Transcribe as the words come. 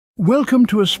Welcome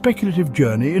to a speculative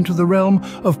journey into the realm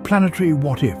of planetary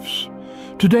what-ifs.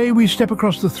 Today we step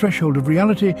across the threshold of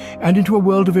reality and into a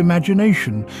world of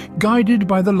imagination, guided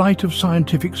by the light of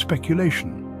scientific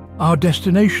speculation. Our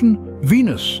destination?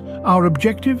 Venus. Our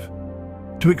objective?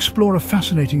 To explore a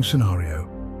fascinating scenario.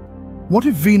 What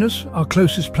if Venus, our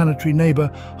closest planetary neighbor,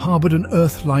 harbored an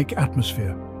Earth-like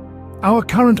atmosphere? Our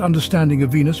current understanding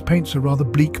of Venus paints a rather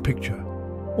bleak picture.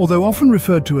 Although often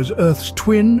referred to as Earth's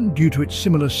twin due to its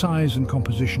similar size and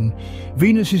composition,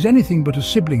 Venus is anything but a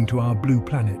sibling to our blue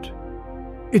planet.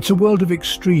 It's a world of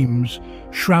extremes,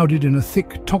 shrouded in a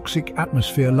thick, toxic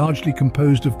atmosphere largely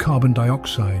composed of carbon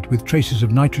dioxide with traces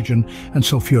of nitrogen and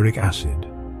sulfuric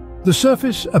acid. The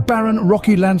surface, a barren,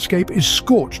 rocky landscape, is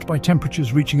scorched by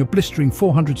temperatures reaching a blistering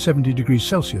 470 degrees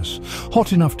Celsius,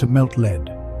 hot enough to melt lead.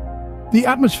 The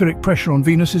atmospheric pressure on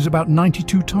Venus is about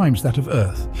 92 times that of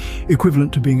Earth,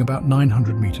 equivalent to being about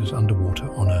 900 meters underwater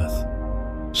on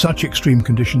Earth. Such extreme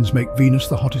conditions make Venus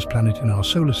the hottest planet in our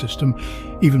solar system,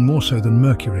 even more so than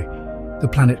Mercury, the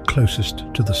planet closest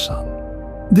to the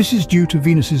Sun. This is due to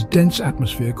Venus's dense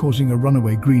atmosphere causing a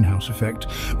runaway greenhouse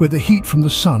effect, where the heat from the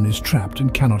Sun is trapped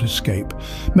and cannot escape,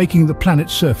 making the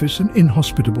planet's surface an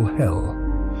inhospitable hell.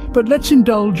 But let's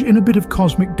indulge in a bit of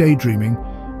cosmic daydreaming.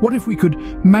 What if we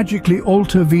could magically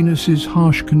alter Venus's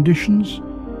harsh conditions?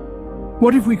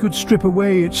 What if we could strip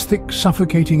away its thick,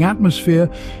 suffocating atmosphere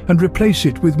and replace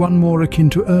it with one more akin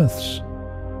to Earth's?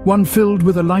 One filled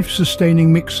with a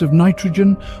life-sustaining mix of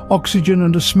nitrogen, oxygen,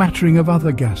 and a smattering of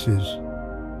other gases.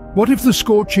 What if the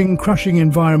scorching, crushing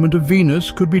environment of Venus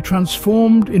could be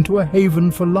transformed into a haven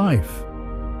for life?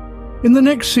 In the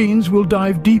next scenes, we'll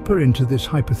dive deeper into this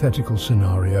hypothetical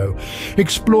scenario,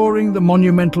 exploring the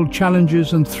monumental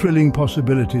challenges and thrilling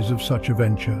possibilities of such a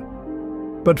venture.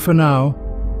 But for now,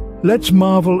 let's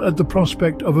marvel at the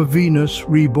prospect of a Venus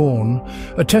reborn,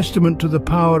 a testament to the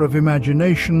power of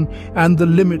imagination and the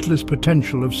limitless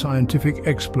potential of scientific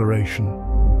exploration.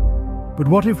 But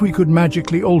what if we could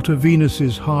magically alter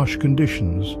Venus's harsh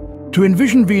conditions? To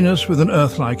envision Venus with an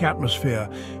Earth-like atmosphere,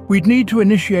 we'd need to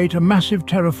initiate a massive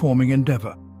terraforming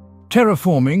endeavor.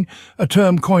 Terraforming, a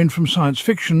term coined from science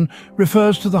fiction,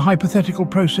 refers to the hypothetical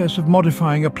process of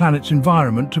modifying a planet's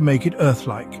environment to make it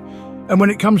Earth-like. And when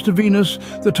it comes to Venus,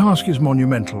 the task is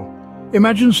monumental.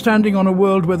 Imagine standing on a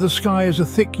world where the sky is a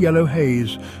thick yellow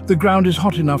haze, the ground is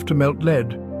hot enough to melt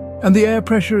lead, and the air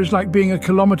pressure is like being a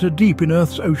kilometer deep in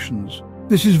Earth's oceans.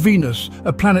 This is Venus,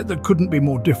 a planet that couldn't be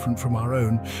more different from our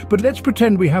own. But let's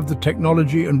pretend we have the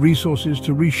technology and resources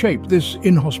to reshape this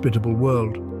inhospitable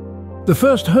world. The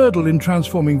first hurdle in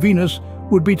transforming Venus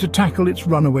would be to tackle its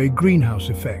runaway greenhouse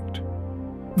effect.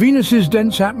 Venus's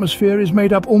dense atmosphere is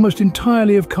made up almost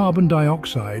entirely of carbon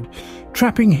dioxide,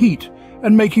 trapping heat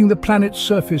and making the planet's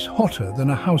surface hotter than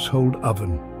a household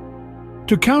oven.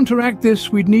 To counteract this,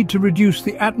 we'd need to reduce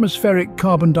the atmospheric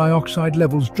carbon dioxide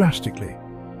levels drastically.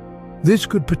 This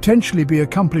could potentially be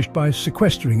accomplished by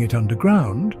sequestering it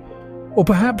underground, or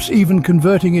perhaps even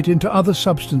converting it into other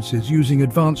substances using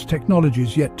advanced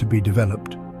technologies yet to be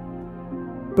developed.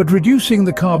 But reducing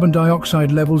the carbon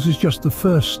dioxide levels is just the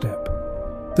first step.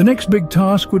 The next big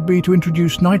task would be to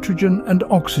introduce nitrogen and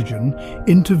oxygen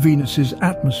into Venus's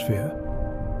atmosphere.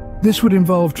 This would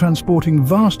involve transporting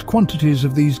vast quantities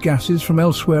of these gases from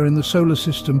elsewhere in the solar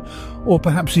system, or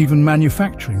perhaps even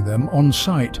manufacturing them on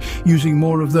site, using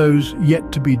more of those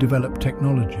yet-to-be-developed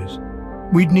technologies.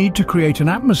 We'd need to create an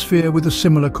atmosphere with a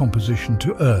similar composition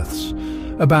to Earth's,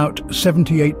 about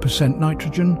 78%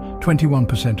 nitrogen,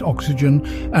 21% oxygen,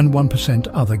 and 1%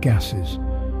 other gases.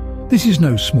 This is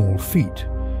no small feat.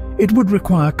 It would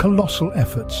require colossal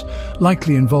efforts,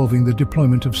 likely involving the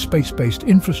deployment of space-based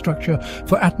infrastructure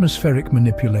for atmospheric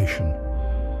manipulation.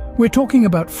 We're talking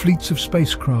about fleets of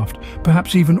spacecraft,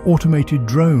 perhaps even automated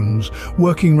drones,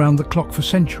 working round the clock for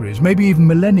centuries, maybe even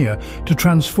millennia, to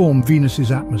transform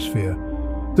Venus's atmosphere.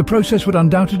 The process would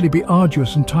undoubtedly be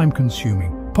arduous and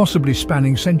time-consuming, possibly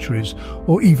spanning centuries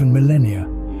or even millennia.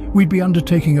 We'd be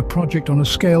undertaking a project on a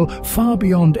scale far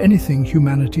beyond anything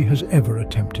humanity has ever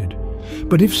attempted.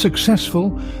 But if successful,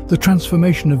 the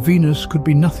transformation of Venus could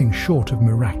be nothing short of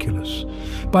miraculous.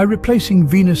 By replacing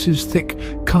Venus's thick,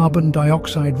 carbon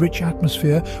dioxide-rich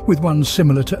atmosphere with one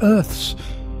similar to Earth's,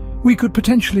 we could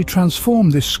potentially transform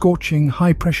this scorching,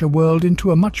 high-pressure world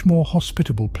into a much more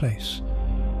hospitable place.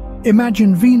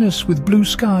 Imagine Venus with blue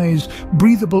skies,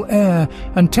 breathable air,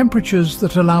 and temperatures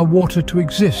that allow water to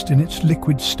exist in its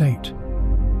liquid state.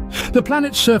 The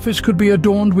planet's surface could be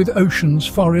adorned with oceans,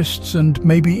 forests, and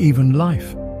maybe even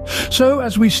life. So,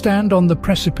 as we stand on the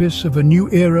precipice of a new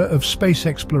era of space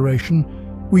exploration,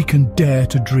 we can dare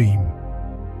to dream.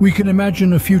 We can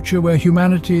imagine a future where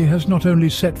humanity has not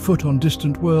only set foot on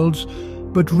distant worlds,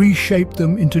 but reshaped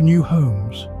them into new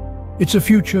homes. It's a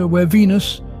future where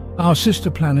Venus, our sister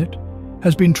planet,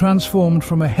 has been transformed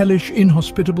from a hellish,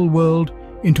 inhospitable world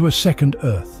into a second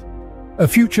Earth. A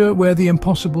future where the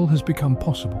impossible has become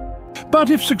possible. But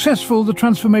if successful, the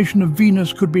transformation of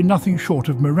Venus could be nothing short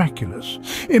of miraculous.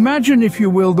 Imagine, if you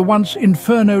will, the once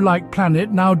inferno-like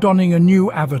planet now donning a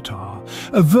new avatar,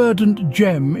 a verdant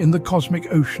gem in the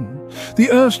cosmic ocean. The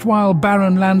erstwhile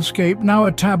barren landscape, now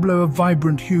a tableau of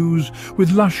vibrant hues,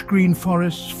 with lush green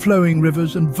forests, flowing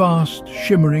rivers and vast,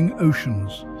 shimmering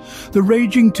oceans. The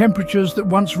raging temperatures that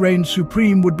once reigned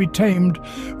supreme would be tamed,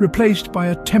 replaced by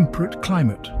a temperate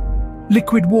climate.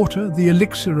 Liquid water, the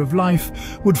elixir of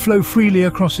life, would flow freely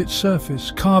across its surface,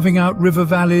 carving out river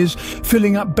valleys,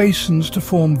 filling up basins to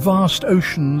form vast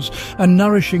oceans and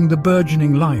nourishing the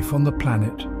burgeoning life on the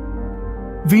planet.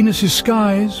 Venus's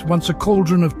skies, once a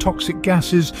cauldron of toxic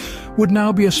gases, would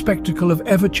now be a spectacle of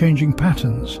ever-changing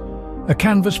patterns, a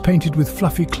canvas painted with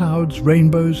fluffy clouds,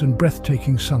 rainbows and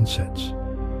breathtaking sunsets.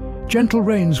 Gentle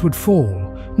rains would fall,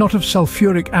 not of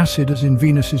sulfuric acid as in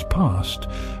Venus's past,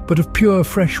 but of pure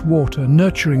fresh water,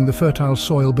 nurturing the fertile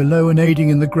soil below and aiding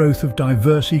in the growth of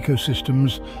diverse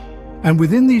ecosystems. And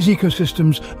within these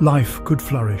ecosystems, life could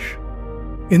flourish.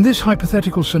 In this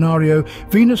hypothetical scenario,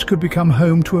 Venus could become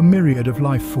home to a myriad of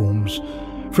life forms,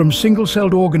 from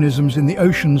single-celled organisms in the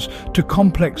oceans to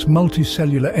complex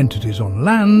multicellular entities on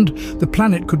land. The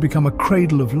planet could become a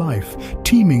cradle of life,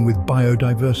 teeming with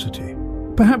biodiversity.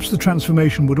 Perhaps the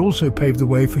transformation would also pave the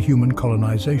way for human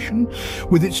colonization.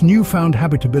 With its newfound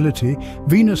habitability,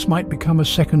 Venus might become a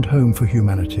second home for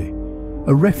humanity,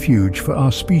 a refuge for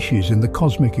our species in the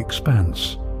cosmic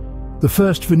expanse. The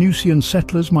first Venusian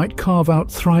settlers might carve out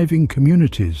thriving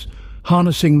communities,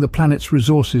 harnessing the planet's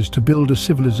resources to build a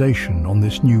civilization on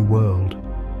this new world.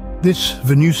 This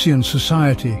Venusian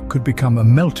society could become a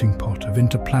melting pot of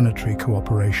interplanetary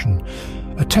cooperation,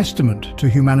 a testament to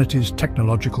humanity's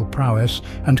technological prowess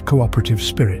and cooperative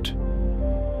spirit.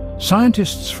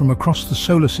 Scientists from across the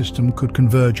solar system could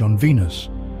converge on Venus,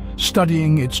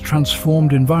 studying its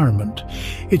transformed environment,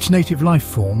 its native life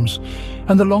forms,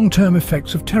 and the long-term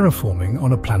effects of terraforming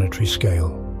on a planetary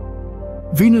scale.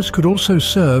 Venus could also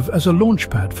serve as a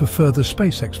launchpad for further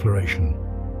space exploration.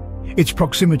 Its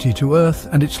proximity to Earth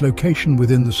and its location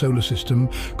within the solar system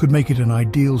could make it an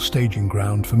ideal staging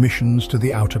ground for missions to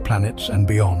the outer planets and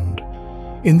beyond.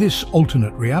 In this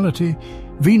alternate reality,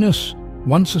 Venus,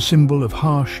 once a symbol of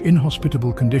harsh,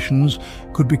 inhospitable conditions,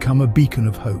 could become a beacon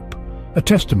of hope, a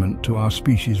testament to our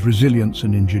species' resilience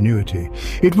and ingenuity.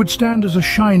 It would stand as a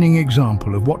shining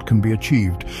example of what can be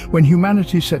achieved when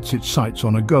humanity sets its sights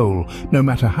on a goal, no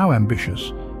matter how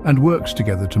ambitious, and works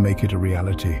together to make it a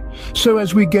reality. So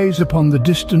as we gaze upon the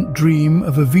distant dream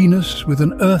of a Venus with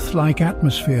an Earth-like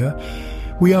atmosphere,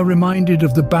 we are reminded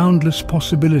of the boundless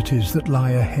possibilities that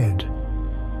lie ahead.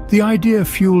 The idea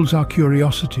fuels our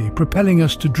curiosity, propelling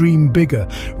us to dream bigger,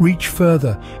 reach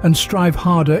further, and strive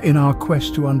harder in our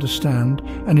quest to understand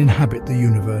and inhabit the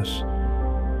universe.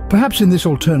 Perhaps in this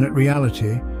alternate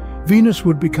reality, Venus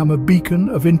would become a beacon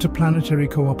of interplanetary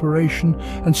cooperation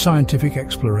and scientific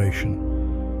exploration.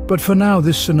 But for now,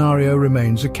 this scenario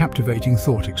remains a captivating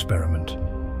thought experiment,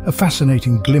 a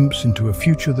fascinating glimpse into a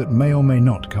future that may or may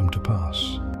not come to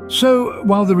pass. So,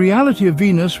 while the reality of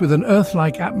Venus with an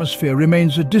Earth-like atmosphere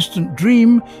remains a distant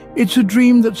dream, it's a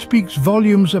dream that speaks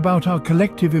volumes about our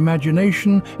collective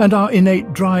imagination and our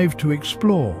innate drive to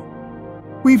explore.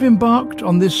 We've embarked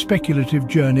on this speculative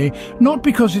journey not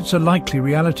because it's a likely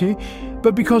reality,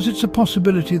 but because it's a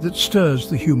possibility that stirs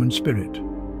the human spirit.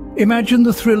 Imagine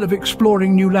the thrill of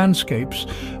exploring new landscapes,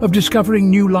 of discovering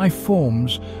new life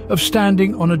forms, of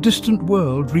standing on a distant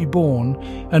world reborn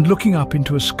and looking up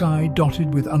into a sky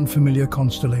dotted with unfamiliar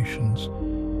constellations.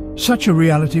 Such a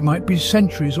reality might be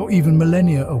centuries or even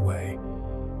millennia away,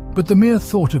 but the mere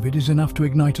thought of it is enough to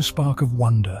ignite a spark of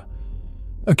wonder,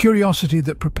 a curiosity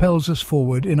that propels us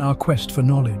forward in our quest for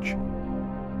knowledge.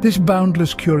 This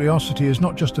boundless curiosity is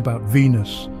not just about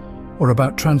Venus, or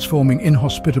about transforming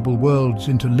inhospitable worlds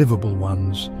into livable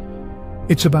ones.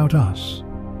 It's about us.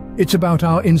 It's about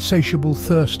our insatiable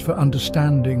thirst for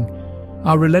understanding,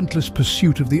 our relentless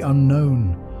pursuit of the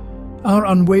unknown, our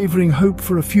unwavering hope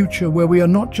for a future where we are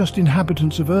not just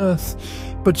inhabitants of Earth,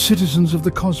 but citizens of the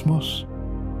cosmos.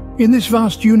 In this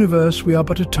vast universe, we are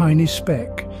but a tiny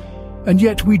speck, and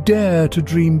yet we dare to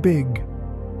dream big.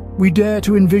 We dare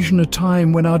to envision a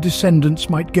time when our descendants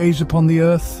might gaze upon the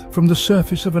Earth from the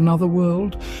surface of another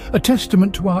world, a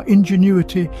testament to our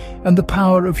ingenuity and the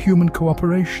power of human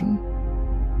cooperation.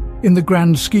 In the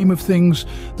grand scheme of things,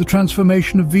 the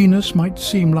transformation of Venus might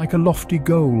seem like a lofty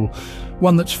goal,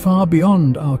 one that's far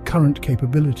beyond our current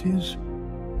capabilities.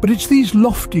 But it's these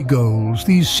lofty goals,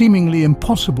 these seemingly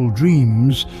impossible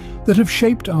dreams, that have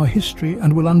shaped our history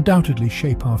and will undoubtedly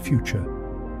shape our future.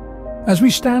 As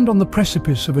we stand on the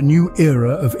precipice of a new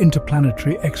era of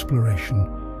interplanetary exploration,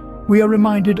 we are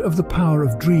reminded of the power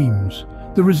of dreams,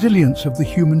 the resilience of the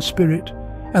human spirit,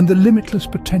 and the limitless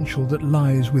potential that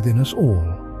lies within us all.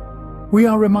 We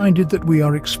are reminded that we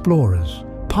are explorers,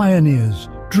 pioneers,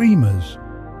 dreamers,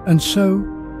 and so,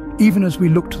 even as we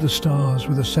look to the stars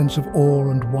with a sense of awe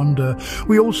and wonder,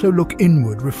 we also look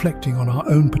inward, reflecting on our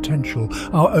own potential,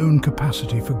 our own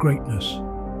capacity for greatness.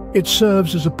 It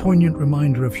serves as a poignant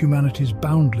reminder of humanity's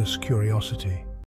boundless curiosity.